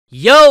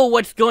Yo,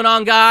 what's going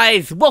on,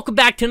 guys? Welcome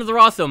back to another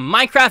awesome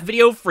Minecraft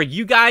video for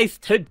you guys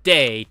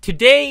today.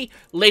 Today,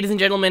 ladies and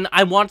gentlemen,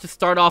 I wanted to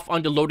start off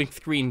on the loading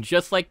screen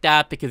just like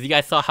that because you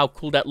guys saw how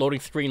cool that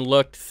loading screen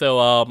looked,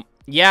 so,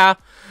 yeah.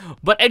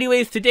 But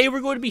anyways, today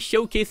we're going to be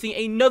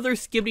showcasing another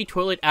Skibidi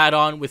Toilet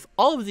add-on with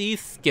all of these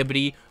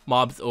Skibidi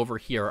mobs over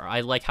here. I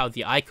like how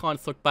the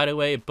icons look, by the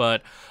way,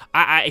 but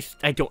I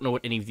don't know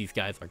what any of these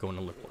guys are going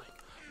to look like.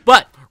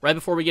 But, right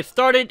before we get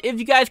started, if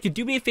you guys could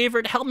do me a favor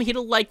and help me hit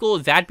a like goal,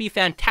 that'd be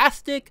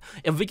fantastic.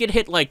 If we could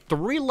hit like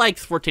 3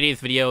 likes for today's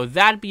video,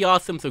 that'd be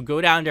awesome. So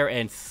go down there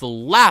and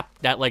slap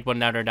that like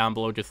button down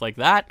below just like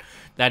that.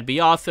 That'd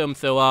be awesome.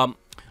 So,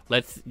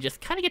 let's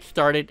just kind of get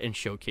started and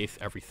showcase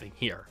everything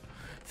here.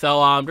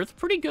 So, there's a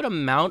pretty good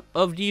amount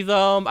of these,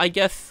 I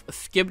guess,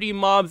 Skibidi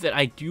mobs that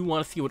I do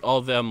want to see what all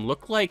of them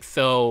look like.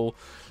 So,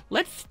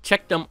 let's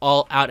check them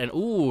all out. And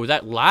ooh,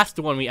 that last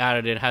one we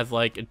added in has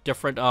like a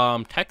different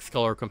text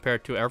color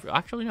compared to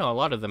actually no, a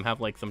lot of them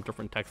have like some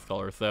different text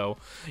colors. So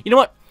you know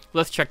what?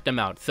 Let's check them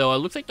out. So it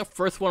looks like the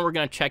first one we're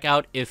gonna check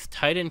out is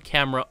Titan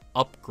camera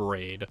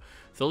upgrade.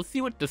 So let's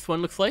see what this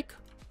one looks like.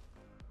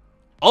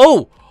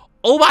 Oh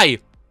my!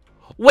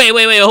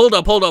 Wait, hold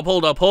up.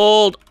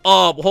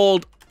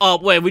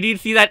 Wait, we need to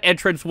see that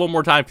entrance one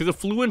more time because it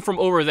flew in from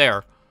over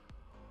there.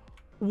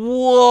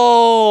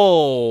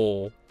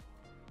 Whoa!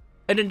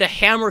 And then the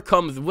hammer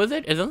comes with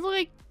it. It doesn't look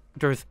like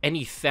there's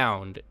any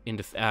sound in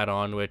this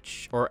add-on,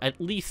 or at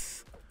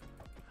least,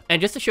 and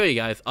just to show you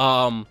guys,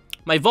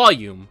 my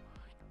volume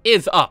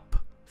is up.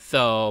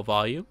 So,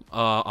 volume,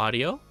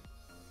 audio.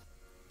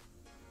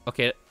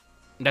 Okay,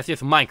 that's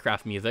just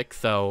Minecraft music,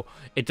 so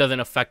it doesn't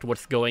affect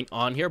what's going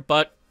on here,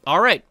 but,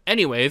 alright.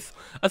 Anyways,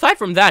 aside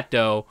from that,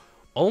 though,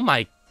 oh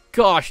my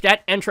gosh,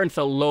 that entrance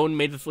alone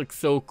made this look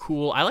so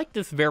cool. I like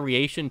this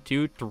variation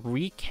too,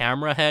 3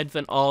 camera heads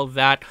and all of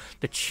that.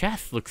 The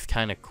chest looks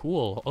kind of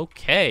cool,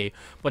 okay.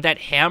 But that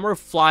hammer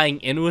flying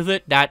in with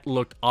it, that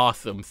looked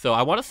awesome. So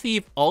I want to see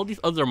if all these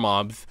other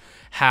mobs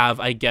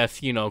have, I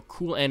guess, you know,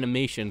 cool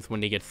animations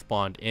when they get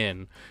spawned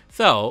in.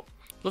 So,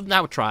 let's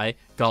now try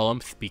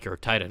Golem Speaker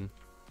Titan.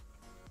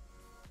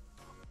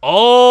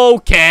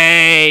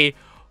 Okay!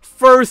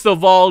 First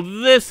of all,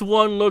 this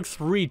one looks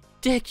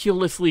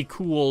ridiculously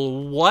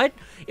cool. What?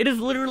 It is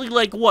literally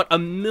like, what, a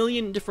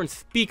million different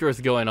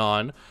speakers going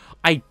on.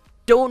 I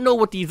don't know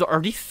what these are.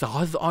 Are these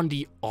saws on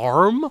the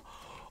arm?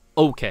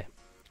 Okay.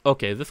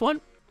 Okay, this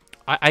one?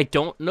 I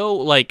don't know,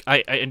 like,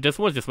 this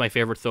one's just my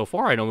favorite so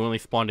far. I know we only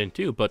spawned in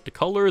 2, but the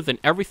colors and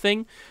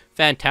everything,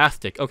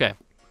 fantastic. Okay.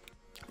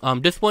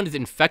 This one is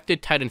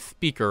Infected Titan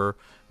Speaker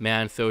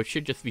Man, so it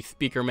should just be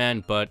Speaker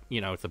Man, but,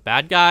 you know, it's a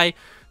bad guy.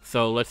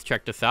 So let's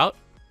check this out.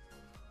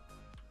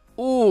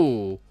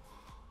 Ooh,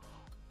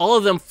 all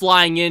of them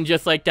flying in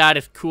just like that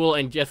is cool,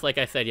 and just like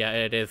I said, yeah,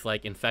 it is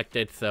like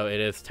infected, so it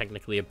is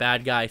technically a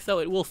bad guy, so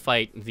it will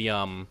fight the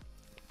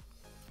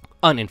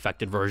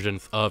uninfected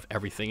versions of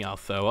everything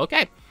else. So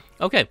okay,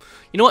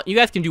 you know what, you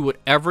guys can do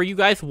whatever you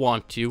guys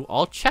want to.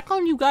 I'll check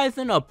on you guys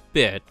in a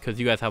bit because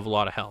you guys have a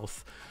lot of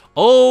health.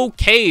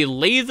 Okay,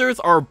 lasers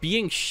are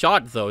being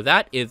shot though.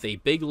 That is a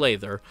big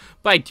laser,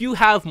 but I do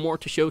have more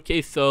to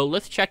showcase, so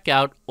let's check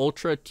out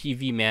Ultra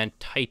TV Man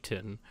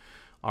Titan.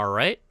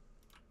 Alright.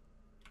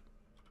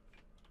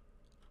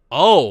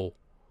 Oh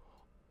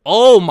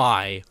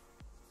my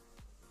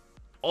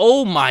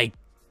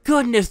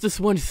goodness, this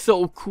one's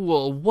so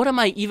cool. What am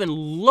I even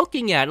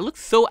looking at? It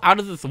looks so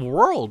out of this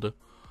world.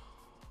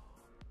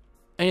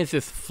 And it's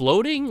just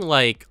floating,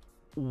 like,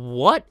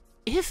 what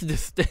is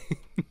this thing?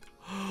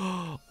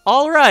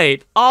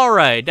 Alright,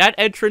 that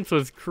entrance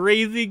was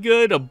crazy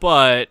good,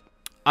 but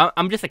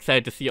I'm just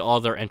excited to see all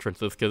their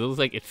entrances because it looks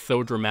like it's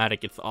so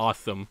dramatic. It's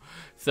awesome.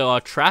 So,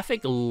 Traffic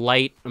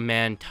Light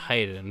Man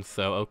Titan.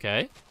 So,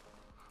 okay.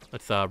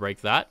 Let's break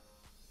that.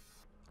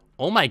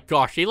 Oh my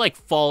gosh, they like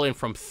fall in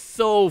from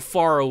so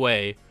far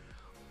away.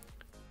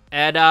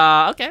 And,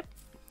 okay.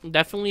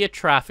 Definitely a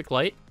traffic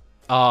light.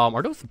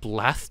 Are those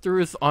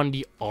blasters on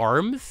the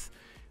arms?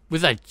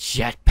 With a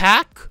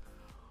jetpack?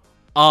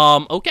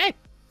 Okay.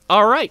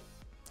 Alright.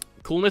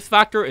 Coolness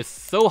factor is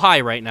so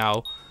high right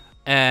now.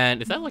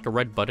 And is that like a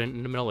red button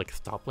in the middle, like a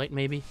stoplight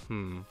maybe?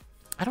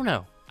 I don't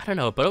know,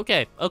 but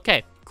okay,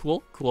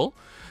 cool.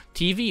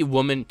 TV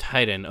Woman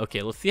Titan.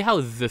 Okay, let's see how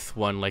this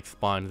one like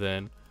spawns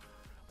in.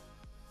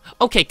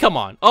 Okay, come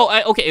on.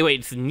 Oh, okay,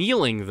 wait, it's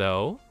kneeling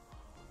though.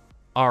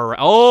 Alright,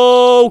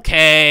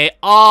 okay,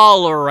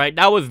 alright,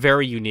 that was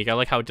very unique. I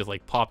like how it just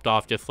like popped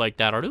off just like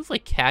that. Are those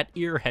like cat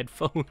ear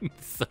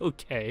headphones?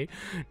 Okay,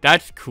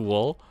 that's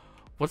cool.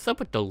 What's up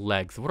with the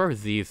legs? What are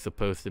these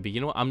supposed to be?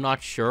 You know what, I'm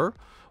not sure.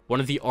 One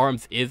of the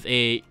arms is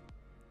a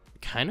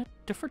kind of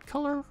different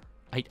color.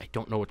 I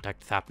don't know what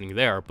that's happening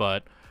there,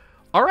 but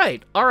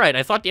alright.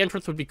 I thought the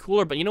entrance would be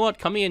cooler, but you know what?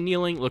 Coming and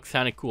kneeling looks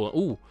kind of cool.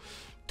 Ooh,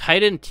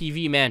 Titan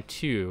TV Man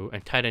 2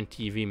 and Titan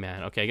TV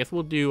Man. Okay, I guess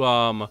we'll do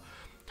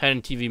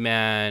Titan TV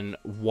Man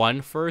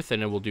 1 first,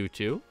 and then we'll do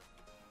 2.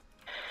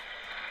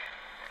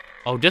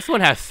 Oh, this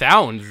one has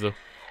sounds.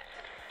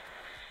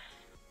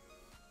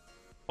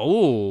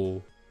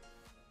 Oh,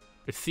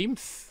 it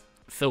seems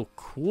so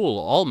cool.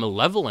 All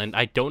malevolent.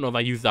 I don't know if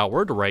I used that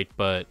word right,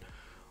 but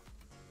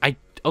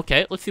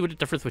okay, let's see what the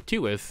difference with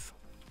 2 is.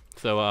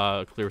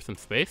 So, clear some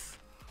space.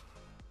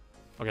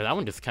 Okay, that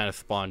one just kind of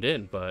spawned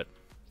in, but...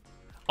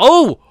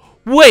 Oh!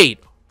 Wait!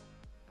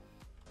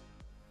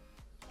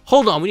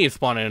 Hold on, we need to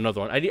spawn in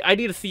another one. I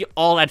need to see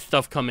all that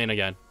stuff come in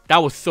again. That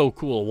was so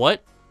cool.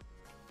 What?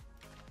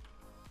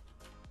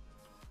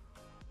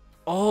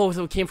 Oh,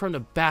 so it came from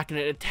the back and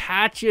it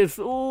attaches.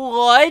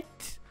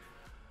 What?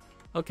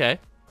 Okay.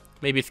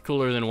 Maybe it's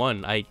cooler than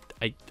 1. I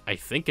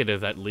think it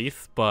is at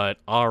least, but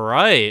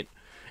alright.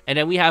 And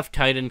then we have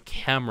Titan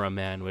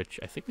Cameraman, which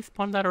I think we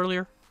spawned that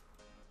earlier.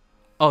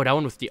 Oh, that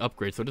one was the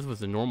upgrade, so this was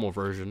the normal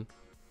version.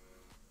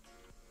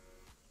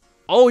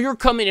 Oh, you're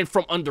coming in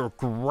from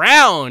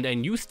underground,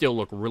 and you still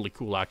look really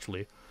cool,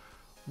 actually.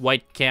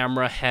 White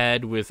camera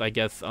head with, I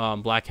guess,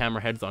 black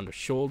camera heads on the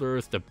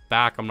shoulders. The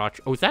back, I'm not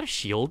sure. Oh, is that a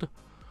shield?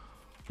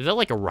 Is that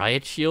like a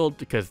riot shield?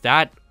 Because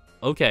that...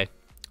 Okay.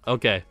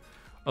 Okay.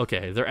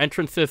 Okay, their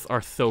entrances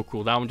are so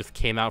cool. That one just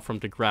came out from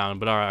the ground.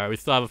 But alright, we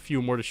still have a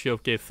few more to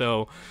showcase.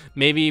 So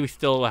maybe we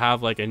still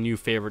have like a new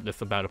favorite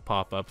that's about to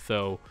pop up.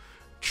 So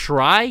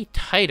try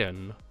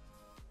Titan.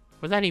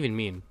 What does that even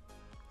mean?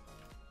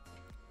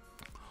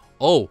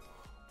 Oh.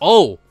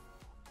 Oh.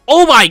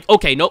 Oh my.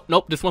 Okay, nope,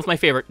 nope. This one's my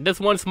favorite. This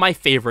one's my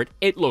favorite.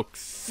 It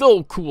looks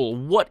so cool.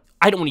 What?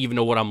 I don't even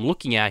know what I'm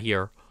looking at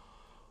here.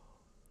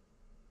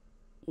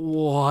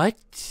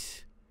 What?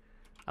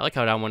 I like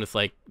how that one is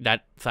like,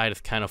 that side is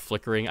kind of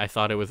flickering. I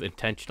thought it was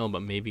intentional,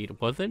 but maybe it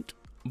wasn't.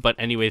 But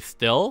anyway,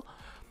 still,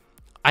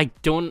 I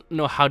don't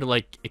know how to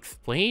like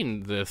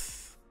explain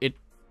this.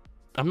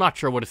 I'm not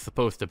sure what it's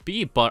supposed to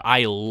be, but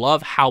I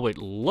love how it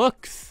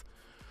looks.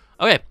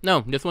 Okay, no,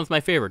 this one's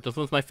my favorite. This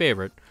one's my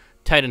favorite.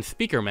 Titan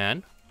Speaker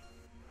Man.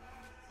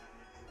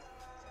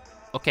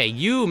 Okay,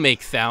 you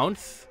make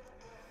sounds.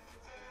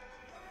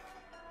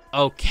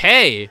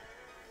 Okay.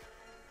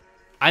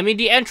 I mean,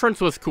 the entrance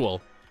was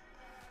cool.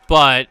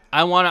 But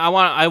I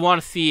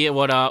want to see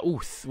what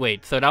ooh,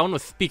 wait. So that one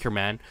was Speaker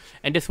Man,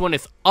 and this one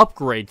is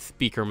Upgrade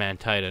Speaker Man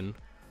Titan.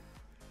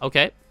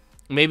 Okay.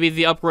 Maybe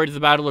the upgrade is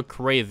about to look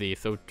crazy.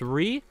 So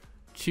 3,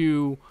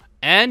 2,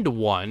 and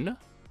 1.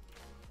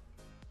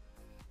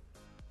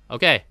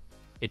 Okay.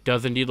 It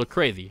does indeed look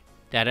crazy.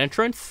 That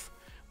entrance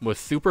was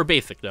super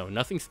basic though.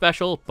 Nothing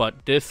special,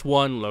 but this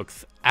one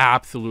looks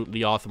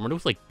absolutely awesome. Are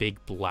those like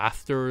big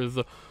blasters?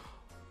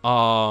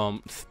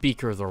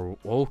 Speakers are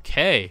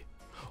okay.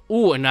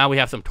 Ooh, and now we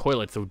have some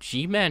toilets. So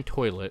G-Man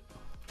Toilet.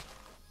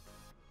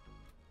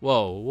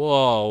 Whoa,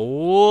 whoa,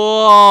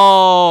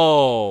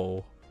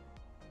 whoa!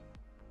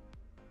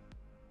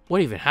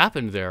 What even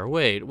happened there?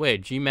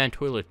 Wait, G-Man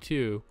Toilet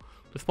 2.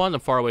 Let's spawn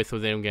them far away so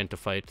they don't get into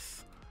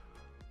fights.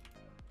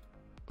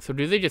 So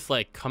do they just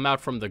like come out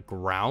from the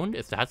ground?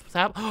 Is that what's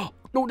happening?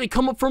 No, they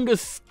come up from the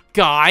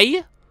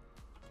sky?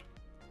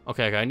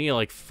 Okay, I need to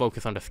like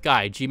focus on the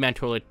sky. G-Man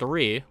Toilet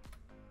 3.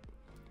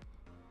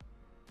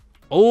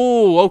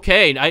 Oh,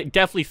 okay. I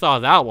definitely saw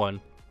that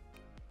one.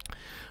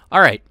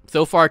 Alright,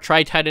 so far,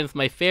 Try Titan is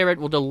my favorite.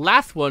 Well, the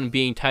last one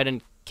being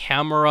Titan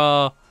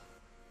Camera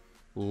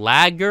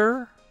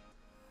Lagger.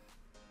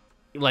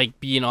 Like,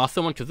 being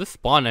awesome one, because this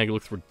spawn egg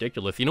looks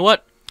ridiculous. You know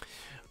what?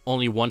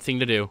 Only one thing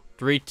to do.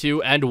 3,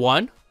 2, and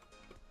 1.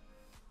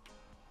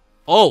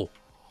 Oh!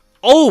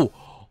 Oh!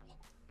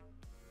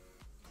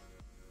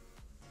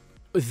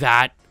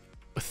 That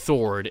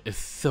sword is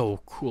so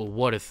cool.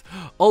 What is...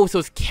 Oh, so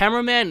it's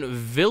Cameraman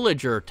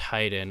Villager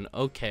Titan.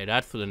 Okay,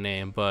 that's the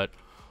name, but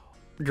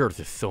there's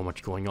just so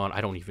much going on.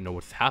 I don't even know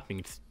what's happening.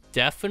 It's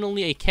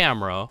definitely a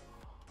camera.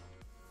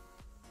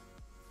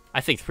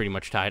 I think it's pretty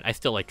much tied. I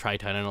still like Try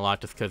Titan a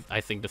lot just because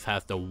I think this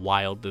has the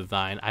wild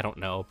design. I don't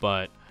know,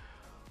 but...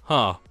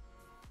 Huh.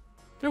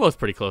 It was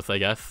pretty close, I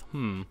guess.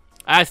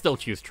 I still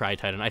choose Try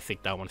Titan. I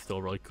think that one's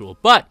still really cool.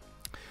 But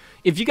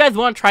if you guys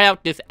want to try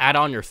out this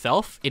add-on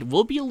yourself, it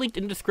will be linked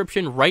in the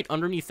description right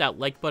underneath that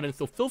like button.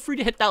 So feel free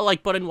to hit that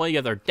like button while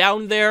you guys are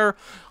down there.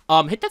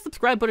 Hit that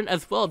subscribe button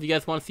as well if you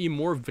guys want to see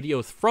more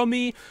videos from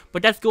me.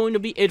 But that's going to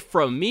be it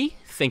from me.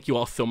 Thank you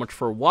all so much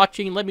for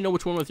watching. Let me know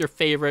which one was your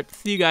favorite.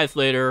 See you guys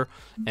later,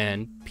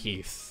 and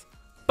peace.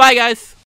 Bye, guys!